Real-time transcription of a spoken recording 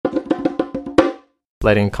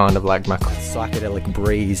letting kind of like my psychedelic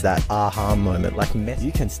breeze, that aha moment, like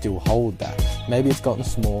you can still hold that. Maybe it's gotten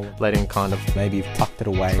smaller, letting kind of maybe you've tucked it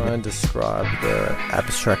away. Try and describe the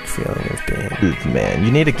abstract feeling of being man.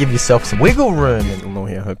 You need to give yourself some wiggle room. And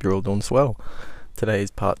I hope you're all doing swell. Today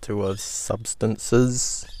is part 2 of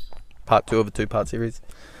substances, part 2 of a 2-part series.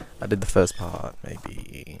 I did the first part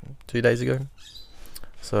maybe 2 days ago,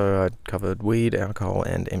 so I covered weed, alcohol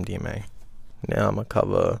and MDMA. Now I'm gonna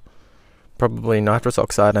cover probably nitrous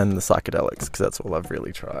oxide and the psychedelics, because that's all I've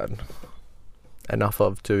really tried enough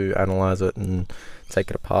of to analyze it and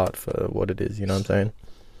take it apart for what it is, you know what I'm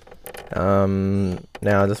saying?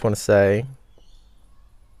 Now I just want to say,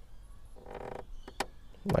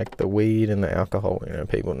 like the weed and the alcohol, you know,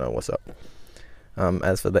 people know what's up.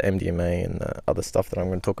 As for the MDMA and the other stuff that I'm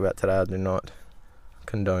going to talk about today, I do not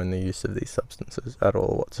condone the use of these substances at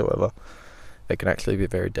all whatsoever. They can actually be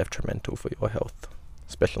very detrimental for your health,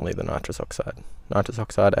 especially the nitrous oxide. Nitrous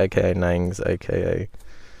oxide, aka NANGs, aka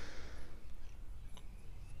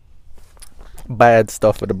bad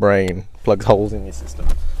stuff for the brain, plugs holes in your system.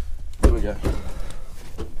 Here we go.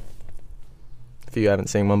 If you haven't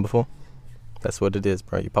seen one before, that's what it is,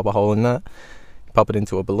 bro. You pop a hole in that, you pop it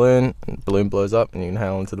into a balloon, and the balloon blows up, and you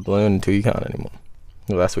inhale into the balloon until you can't anymore.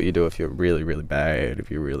 Well, that's what you do if you're really, really bad,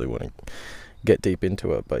 if you really want to get deep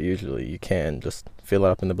into it, but usually you can just fill it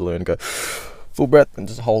up in the balloon and go full breath and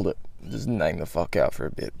just hold it, just nang the fuck out for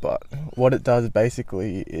a bit. But what it does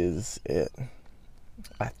basically is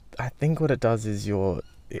I think what it does is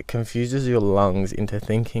it confuses your lungs into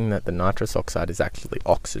thinking that the nitrous oxide is actually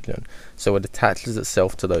oxygen. So it attaches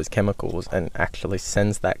itself to those chemicals and actually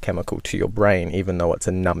sends that chemical to your brain, even though it's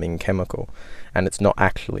a numbing chemical and it's not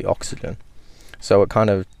actually oxygen. So it kind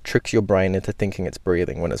of tricks your brain into thinking it's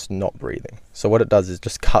breathing when it's not breathing. So what it does is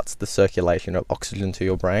just cuts the circulation of oxygen to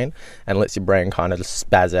your brain and lets your brain kind of just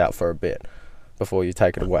spaz out for a bit before you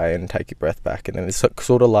take it away and take your breath back. And then it's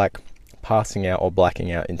sort of like passing out or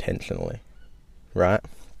blacking out intentionally, right?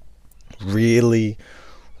 Really,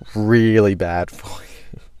 really bad for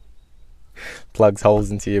you. Plugs holes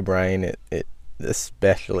into your brain, it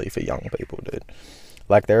especially for young people, dude.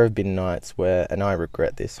 Like there have been nights where, and I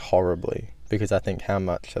regret this horribly, because I think how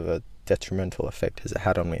much of a detrimental effect has it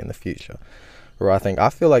had on me in the future. Where I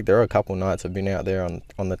feel like there are a couple nights I've been out there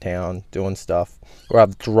on the town doing stuff where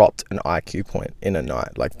I've dropped an IQ point in a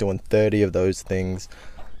night, like doing 30 of those things,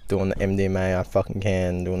 doing the MDMA I fucking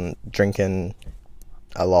can, drinking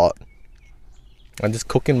a lot. I'm just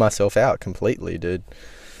cooking myself out completely, dude.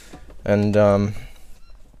 And,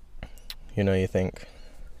 you think,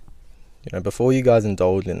 before you guys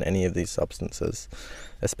indulge in any of these substances,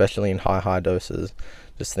 especially in high doses,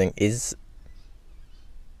 just think, is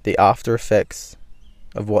the after effects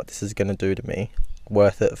of what this is going to do to me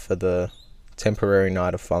worth it for the temporary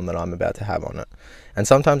night of fun that I'm about to have on it? And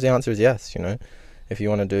sometimes the answer is yes. If you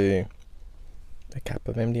want to do a cap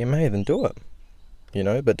of MDMA, then do it,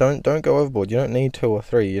 but don't go overboard. You don't need 2 or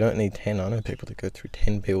 3, you don't need 10. I know people that go through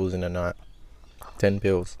 10 pills in a night. 10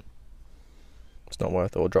 pills, it's not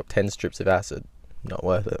worth it. Or drop 10 strips of acid, not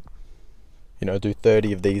worth it. Do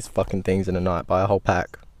 30 of these fucking things in a night, buy a whole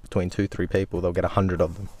pack between 2-3 people, they'll get 100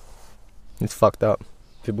 of them. It's fucked up.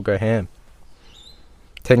 People go ham.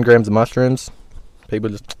 10 grams of mushrooms, people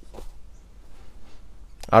just,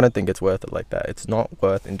 I don't think it's worth it like that. It's not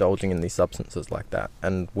worth indulging in these substances like that.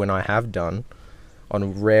 And when I have done,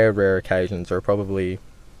 on rare occasions, there are probably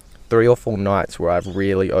 3 or 4 nights where I've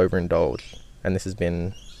really overindulged, and this has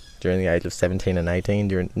been during the age of 17 and 18.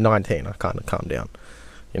 During 19, I kind of calmed down,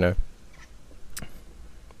 but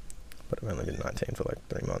I've only been 19 for like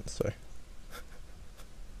 3 months, so.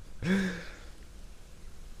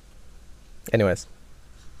 Anyways,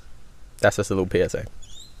 that's just a little PSA, a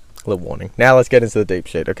little warning. Now let's get into the deep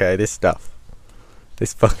shit, okay? This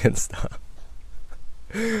fucking stuff.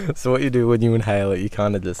 So what you do when you inhale it, you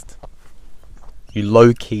kind of you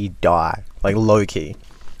low-key die, like low-key.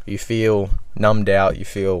 You feel numbed out, you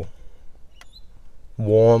feel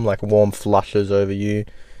warm, like warm flushes over you.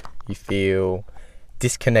 You feel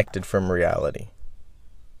disconnected from reality,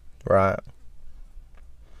 right?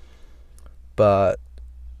 But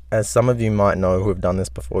as some of you might know who have done this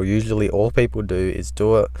before, usually all people do is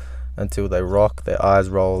do it until they rock, their eyes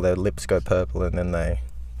roll, their lips go purple, and then they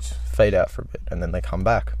fade out for a bit, and then they come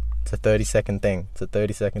back. It's a 30-second thing.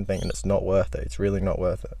 And it's not worth it. It's really not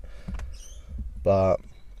worth it. But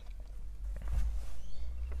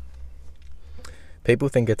people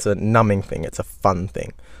think it's a numbing thing. It's a fun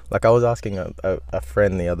thing. Like I was asking a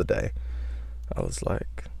friend the other day. I was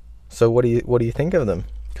like, so what do you think of them?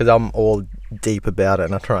 Because I'm all deep about it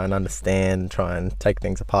and I try and understand, try and take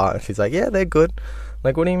things apart. And she's like, yeah, they're good.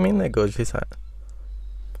 Like, what do you mean they're good? She's like,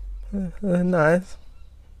 Nice.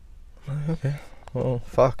 Okay. Well,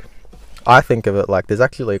 fuck. I think of it like there's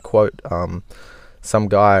actually a quote some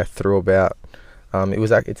guy threw about.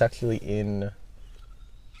 It's actually in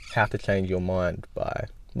How to Change Your Mind by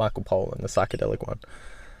Michael Pollan, the psychedelic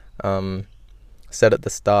one. Said at the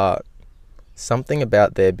start something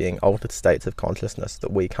about there being altered states of consciousness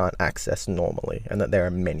that we can't access normally, and that there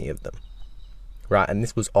are many of them. Right, and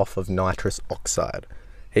this was off of nitrous oxide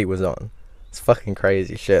he was on. It's fucking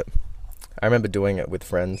crazy shit. I remember doing it with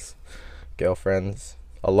friends, girlfriends,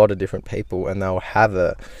 a lot of different people, and they'll have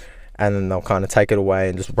it, and then they'll kind of take it away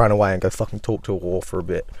and just run away and go fucking talk to a wall for a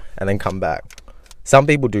bit, and then come back. Some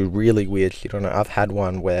people do really weird shit on it. I've had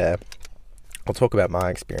one where, I'll talk about my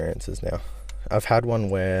experiences now. I've had one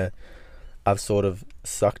where I've sort of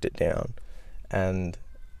sucked it down, and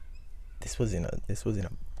this was in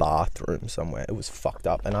a bathroom somewhere. It was fucked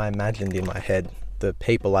up, and I imagined in my head the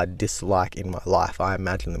people I dislike in my life. I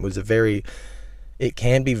imagined it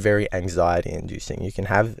can be very anxiety inducing. You can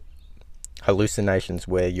have hallucinations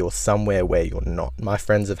where you're somewhere where you're not. My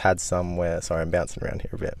friends have had some where, sorry, I'm bouncing around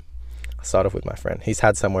here a bit. I start off with my friend. He's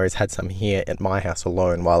had some where he's had some here at my house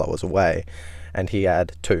alone while I was away, and he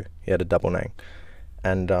had two. He had a double name,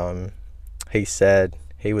 and he said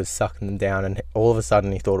he was sucking them down, and all of a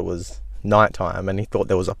sudden he thought it was nighttime, and he thought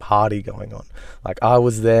there was a party going on. Like, I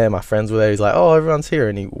was there, my friends were there. He's like, oh, everyone's here,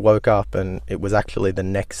 and he woke up, and it was actually the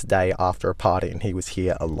next day after a party, and he was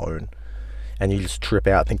here alone. And you just trip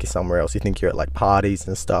out, think you're somewhere else. You think you're at like parties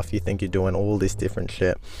and stuff. You think you're doing all this different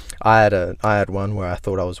shit. I had one where I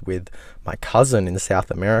thought I was with my cousin in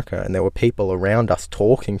South America, and there were people around us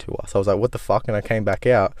talking to us. I was like, what the fuck? And I came back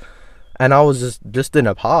out, and I was just in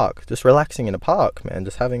a park, just relaxing in a park, man,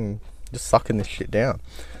 just sucking this shit down.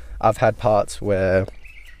 I've had parts where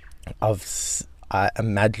I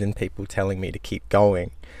imagine people telling me to keep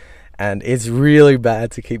going, and it's really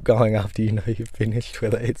bad to keep going after you know you've finished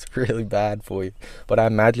with it. It's really bad for you. But I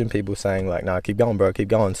imagine people saying like, nah, keep going, bro, keep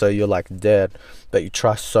going. So you're like dead, but you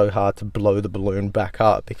try so hard to blow the balloon back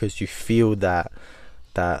up because you feel that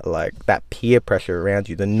peer pressure around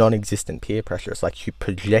you, the non-existent peer pressure. It's like you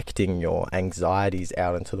projecting your anxieties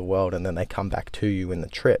out into the world, and then they come back to you in the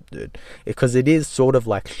trip, dude. Because it is sort of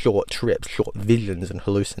like short trips, short visions and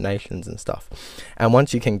hallucinations and stuff. And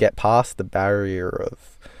once you can get past the barrier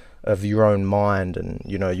of your own mind, and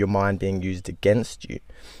you know, your mind being used against you,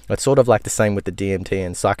 it's sort of like the same with the DMT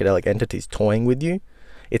and psychedelic entities toying with you.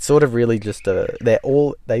 It's sort of really just they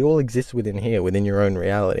all exist within here, within your own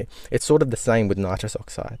reality. It's sort of the same with nitrous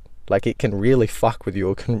oxide. Like, it can really fuck with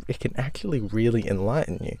you. It can actually really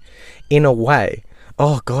enlighten you in a way.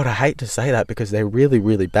 Oh God, I hate to say that because they're really,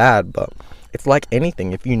 really bad, but it's like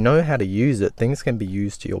anything. If you know how to use it, things can be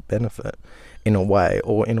used to your benefit in a way,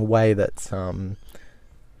 or in a way that's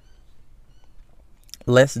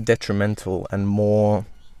less detrimental and more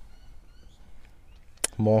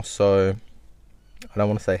so, I don't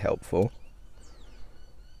want to say helpful.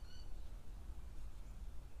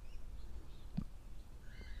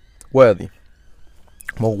 Worthy.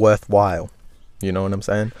 More worthwhile. You know what I'm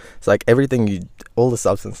saying? It's like all the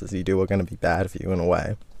substances you do are going to be bad for you in a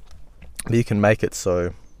way. But you can make it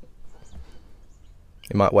so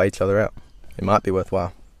it might weigh each other out. It might be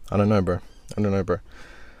worthwhile. I don't know, bro.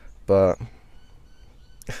 But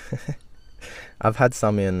I've had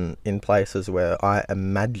some in places where I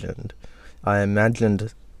imagined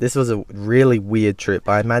this was a really weird trip.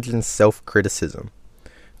 I imagined self-criticism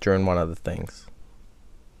during one of the things.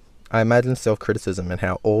 I imagined self-criticism and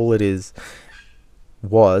how all it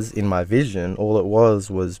was in my vision, all it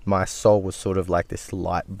was my soul was sort of like this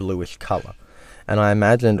light bluish color. And I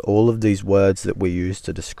imagined all of these words that we use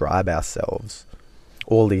to describe ourselves,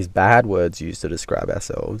 all these bad words used to describe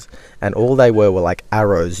ourselves, and all they were like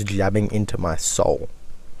arrows jabbing into my soul,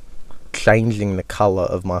 changing the color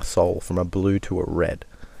of my soul from a blue to a red,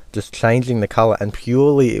 just changing the color, and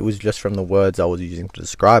purely it was just from the words I was using to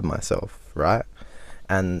describe myself, right?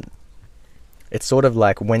 And it's sort of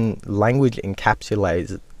like when language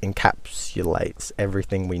encapsulates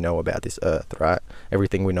everything we know about this earth, right?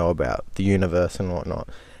 Everything we know about the universe and whatnot,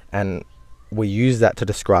 and we use that to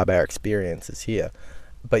describe our experiences here.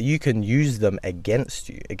 But you can use them against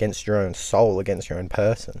you, against your own soul, against your own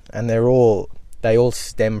person, and they all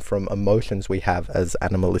stem from emotions we have as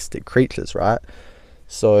animalistic creatures, right?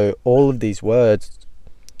 So all of these words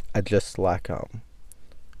are just like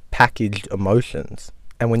packaged emotions,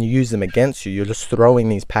 and when you use them against you, you're just throwing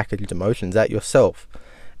these packaged emotions at yourself.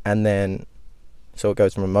 And then so it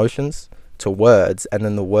goes from emotions to words, and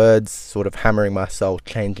then the words sort of hammering my soul,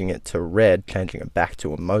 changing it to red, changing it back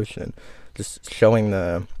to emotion, just showing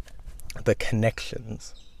the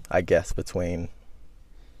connections, I guess, between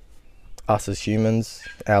us as humans,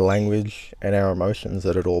 our language, and our emotions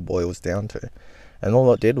that it all boils down to. And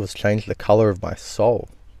all it did was change the colour of my soul.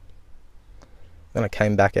 Then I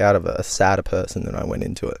came back out of it a sadder person than I went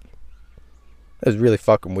into it. It was a really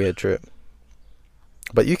fucking weird trip.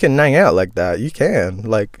 But you can hang out like that. You can.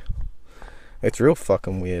 Like, it's real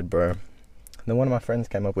fucking weird, bro. And then one of my friends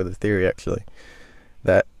came up with a theory, actually,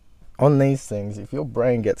 that on these things, if your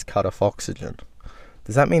brain gets cut off oxygen,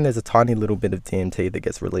 does that mean there's a tiny little bit of DMT that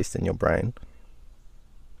gets released in your brain?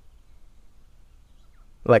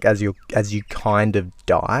 Like, as you kind of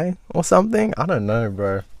die or something? I don't know,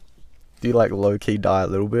 bro. Do you, like, low-key die a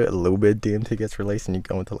little bit of DMT gets released and you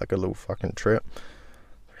go into, like, a little fucking trip?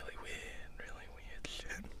 Really weird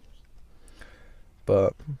shit.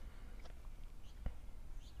 But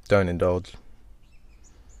don't indulge.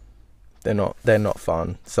 They're not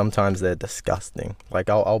fun. Sometimes they're disgusting. Like,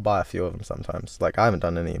 I'll buy a few of them sometimes. Like, I haven't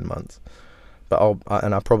done any in months. But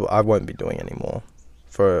I won't be doing any more.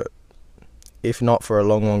 If not for a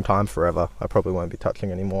long time, forever. I probably won't be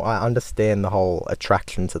touching anymore. I understand the whole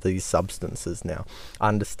attraction to these substances now. I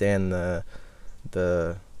understand the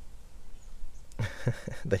the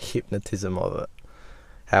hypnotism of it.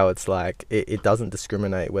 How it's like, it doesn't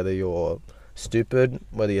discriminate whether you're stupid,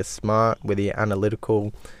 whether you're smart, whether you're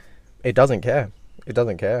analytical. It doesn't care. It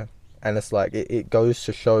doesn't care. And it's like, it goes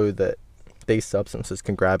to show that these substances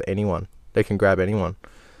can grab anyone. They can grab anyone.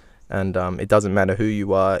 And it doesn't matter who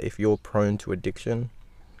you are, if you're prone to addiction,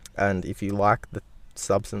 and if you like the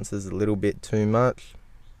substances a little bit too much,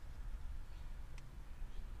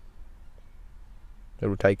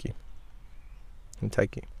 it'll take you. It'll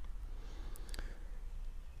take you.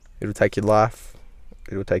 It'll take your life.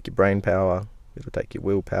 It'll take your brain power. It'll take your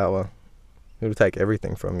willpower. It'll take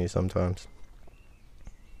everything from you sometimes.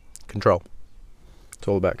 Control. It's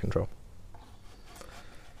all about control.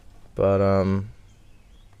 But,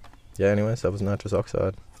 yeah, anyways, that was nitrous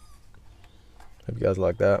oxide. Hope you guys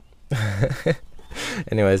like that.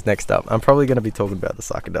 Anyways, next up, I'm probably going to be talking about the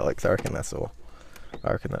psychedelics. I reckon that's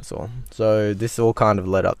all. So this all kind of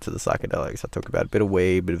led up to the psychedelics. I talked about a bit of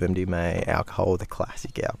weed, a bit of MDMA, alcohol, the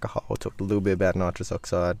classic alcohol. I talked a little bit about nitrous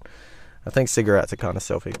oxide. I think cigarettes are kind of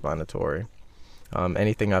self-explanatory.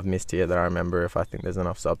 Anything I've missed here that I remember, if I think there's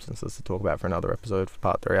enough substances to talk about for another episode for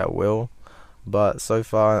part 3, I will. But so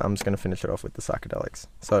far, I'm just going to finish it off with the psychedelics.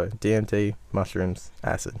 So, DMT, mushrooms,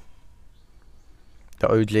 acid.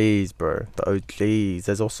 The OGs, bro. The OGs.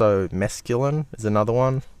 There's also mescaline is another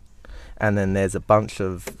one. And then there's a bunch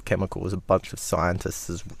of chemicals, a bunch of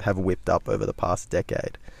scientists have whipped up over the past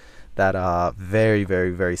decade that are very,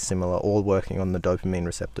 very, very similar, all working on the dopamine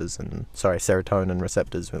receptors serotonin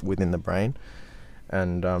receptors within the brain.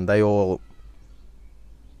 And they all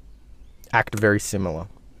act very similar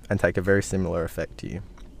and take a very similar effect to you.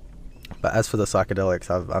 But as for the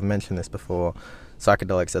psychedelics, I've mentioned this before,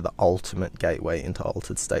 psychedelics are the ultimate gateway into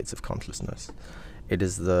altered states of consciousness. It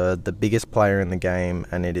is the biggest player in the game,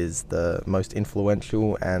 and it is the most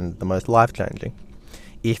influential and the most life-changing,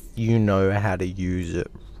 if you know how to use it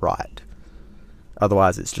right.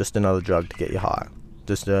 Otherwise, it's just another drug to get you high.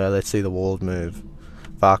 Just let's see the world move.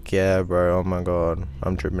 Fuck yeah, bro, oh my god,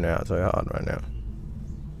 I'm tripping out so hard right now.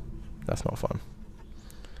 That's not fun.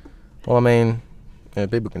 Well, I mean, yeah,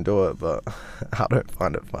 people can do it, but I don't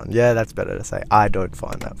find it fun. Yeah, that's better to say. I don't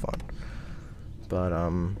find that fun. But,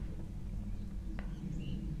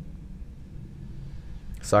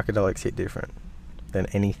 psychedelics hit different than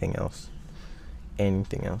anything else.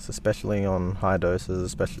 Anything else, especially on high doses,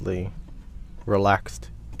 especially relaxed,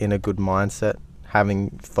 in a good mindset, having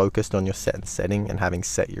focused on your setting and having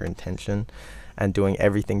set your intention and doing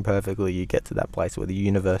everything perfectly, you get to that place where the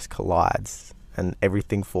universe collides and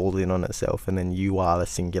everything falls in on itself, and then you are the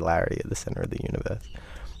singularity at the center of the universe.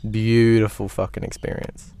 Beautiful fucking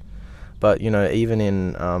experience. But, you know, even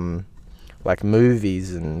in like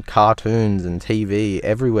movies and cartoons and TV,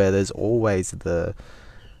 everywhere there's always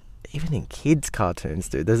even in kids' cartoons,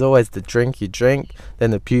 dude, there's always the you drink,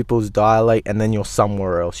 then the pupils dilate, and then you're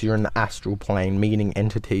somewhere else. You're in the astral plane meeting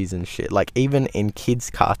entities and shit. Like, even in kids'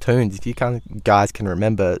 cartoons, if you guys can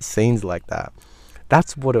remember scenes like that,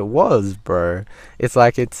 that's what it was, bro. It's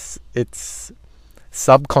like it's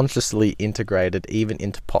subconsciously integrated even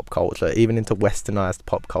into pop culture, even into westernized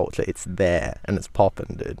pop culture. It's there, and it's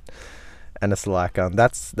popping, dude. And it's like,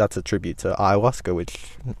 that's a tribute to ayahuasca,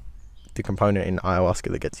 which the component in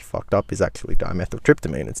ayahuasca that gets you fucked up is actually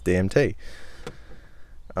dimethyltryptamine. It's DMT.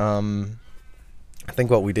 I think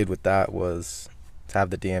what we did with that was to have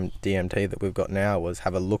the DMT that we've got now was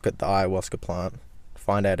have a look at the ayahuasca plant,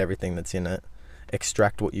 find out everything that's in it,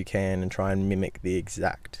 extract what you can, and try and mimic the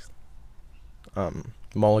exact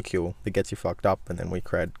molecule that gets you fucked up, and then we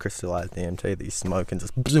create crystallized DMT that you smoke and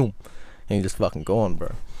just boom, and you're just fucking gone,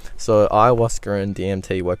 bro. So ayahuasca and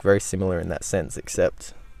DMT work very similar in that sense,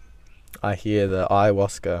 except I hear the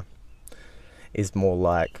ayahuasca is more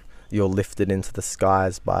like you're lifted into the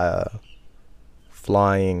skies by a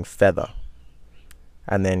flying feather,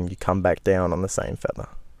 and then you come back down on the same feather.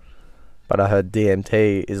 But I heard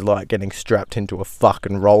DMT is like getting strapped into a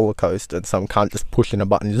fucking roller coaster and some cunt just pushing a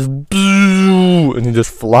button, and you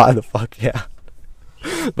just fly the fuck out.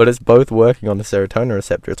 But it's both working on the serotonin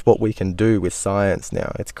receptor. It's what we can do with science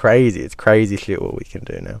now. It's crazy shit what we can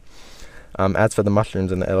do now. As for the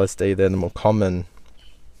mushrooms and the LSD, they're the more common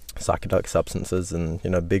psychedelic substances, and, you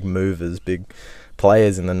know, big movers, big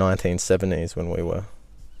players in the 1970s when we were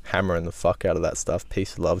hammering the fuck out of that stuff.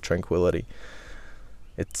 Peace, love, tranquility.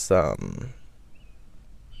 It's it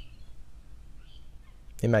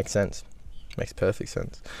makes sense. Makes perfect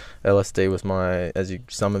sense. LSD was my,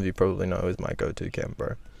 some of you probably know, is my go-to chem,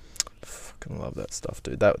 bro. Fucking love that stuff,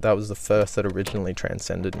 dude. That was the first that originally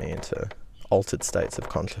transcended me into altered states of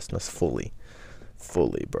consciousness fully,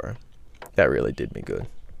 bro. That really did me good.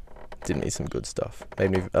 Did me some good stuff.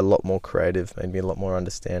 Made me a lot more creative. Made me a lot more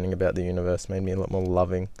understanding about the universe. Made me a lot more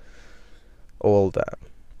loving. All that.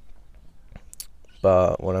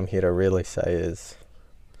 But what I'm here to really say is,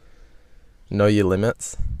 know your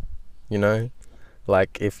limits. You know,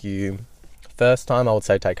 like first time I would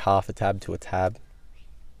say take half a tab to a tab.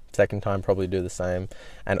 Second time probably do the same.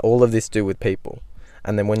 And all of this do with people.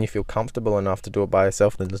 And then when you feel comfortable enough to do it by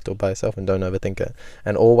yourself, then just do it by yourself and don't overthink it.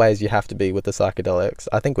 And always you have to be with the psychedelics.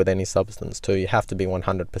 I think with any substance too, you have to be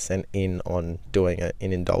 100% in on doing it,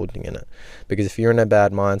 in indulging in it. Because if you're in a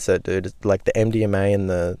bad mindset, dude, like the MDMA and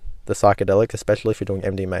the psychedelics, especially if you're doing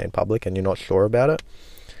MDMA in public and you're not sure about it,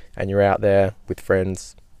 and you're out there with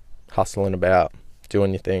friends, hustling about,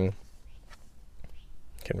 doing your thing,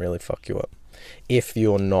 can really fuck you up if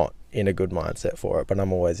you're not in a good mindset for it. But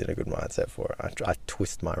I'm always in a good mindset for it. I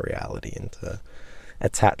twist my reality into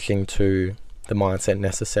attaching to the mindset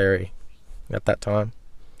necessary at that time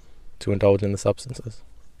to indulge in the substances.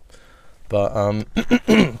 But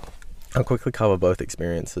I'll quickly cover both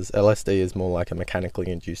experiences. LSD is more like a mechanically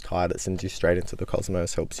induced high that sends you straight into the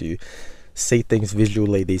cosmos, helps you see things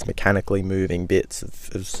visually, these mechanically moving bits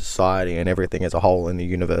of society and everything as a whole, and the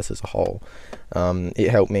universe as a whole. It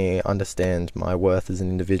helped me understand my worth as an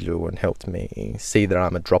individual and helped me see that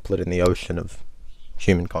I'm a droplet in the ocean of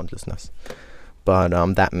human consciousness. But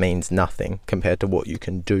that means nothing compared to what you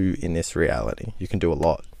can do in this reality. You can do a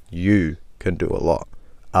lot. You can do a lot.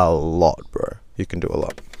 A lot, bro. You can do a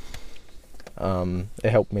lot. It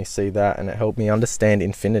helped me see that, and it helped me understand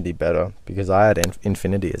infinity better, because I had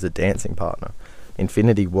infinity as a dancing partner.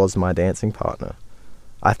 Infinity was my dancing partner.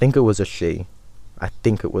 I think it was a she.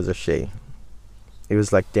 It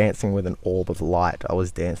was like dancing with an orb of light. I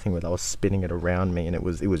was spinning it around me, and it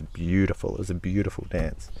was beautiful. It was a beautiful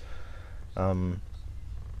dance.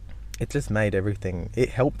 It just made everything, it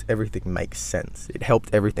helped everything make sense. It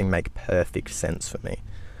helped everything make perfect sense for me.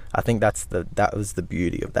 I think that was the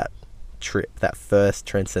beauty of that trip, that first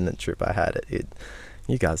transcendent trip I had.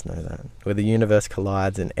 You guys know that, where the universe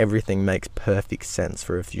collides and everything makes perfect sense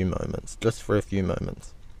for a few moments, just for a few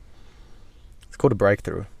moments. It's called a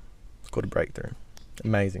breakthrough.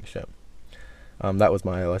 Amazing shit. That was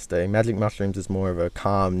my LSD. Magic mushrooms is more of a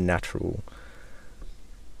calm, natural,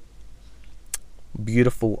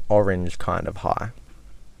 beautiful orange kind of high.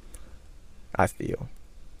 I feel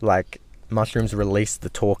like mushrooms released the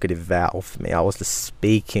talkative valve for me. I was just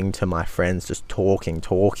speaking to my friends, just talking,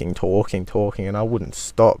 and I wouldn't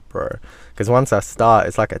stop, bro. Because once I start,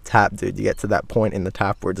 it's like a tap, dude. You get to that point in the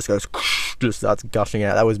tap where it just goes, just starts gushing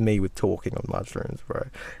out. That was me with talking on mushrooms, bro.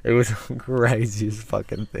 It was the craziest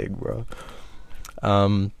fucking thing, bro.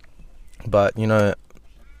 But, you know,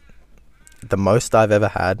 the most I've ever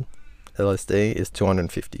had LSD is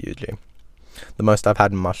 250 UG. The most I've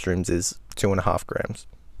had in mushrooms is 2.5 grams.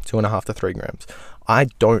 2.5 to 3 grams. I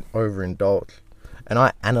don't overindulge, and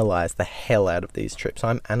I analyze the hell out of these trips.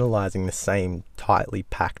 I'm analyzing the same tightly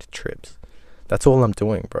packed trips. That's all I'm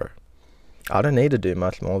doing, bro. I don't need to do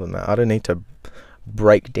much more than that. I don't need to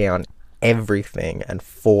break down everything and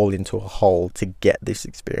fall into a hole to get this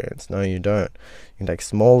experience. No, you don't. You can take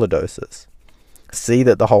smaller doses, see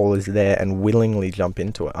that the hole is there, and willingly jump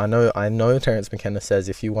into it. I know Terence McKenna says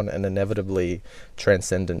if you want an inevitably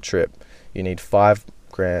transcendent trip, you need 5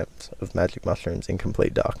 grams of magic mushrooms in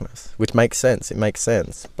complete darkness, which makes sense. It makes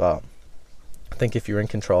sense, but I think if you're in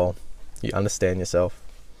control, you understand yourself,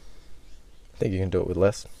 I think you can do it with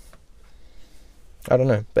less. I don't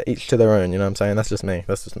know, but each to their own, you know what I'm saying? That's just me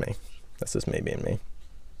being me.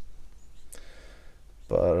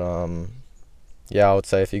 But yeah, I would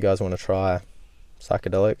say if you guys want to try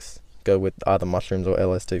psychedelics, go with either mushrooms or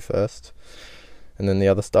LSD first, and then the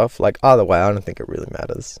other stuff. Like, either way, I don't think it really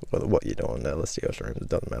matters what you're doing, LSD or shrooms. It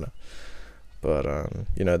doesn't matter. But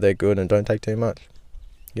you know, they're good, and don't take too much.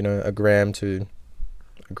 You know, 1 gram to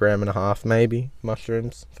 1.5 grams maybe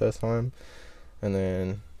mushrooms first time, and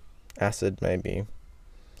then acid maybe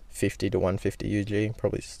 50 to 150 UG,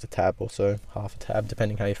 probably just a tab or so, half a tab,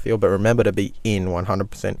 depending how you feel. But remember to be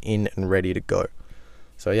 100% in and ready to go.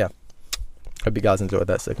 So yeah, hope you guys enjoyed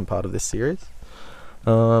that second part of this series.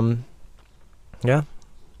 Yeah,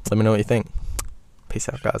 let me know what you think. Peace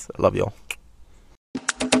out, guys. I love y'all.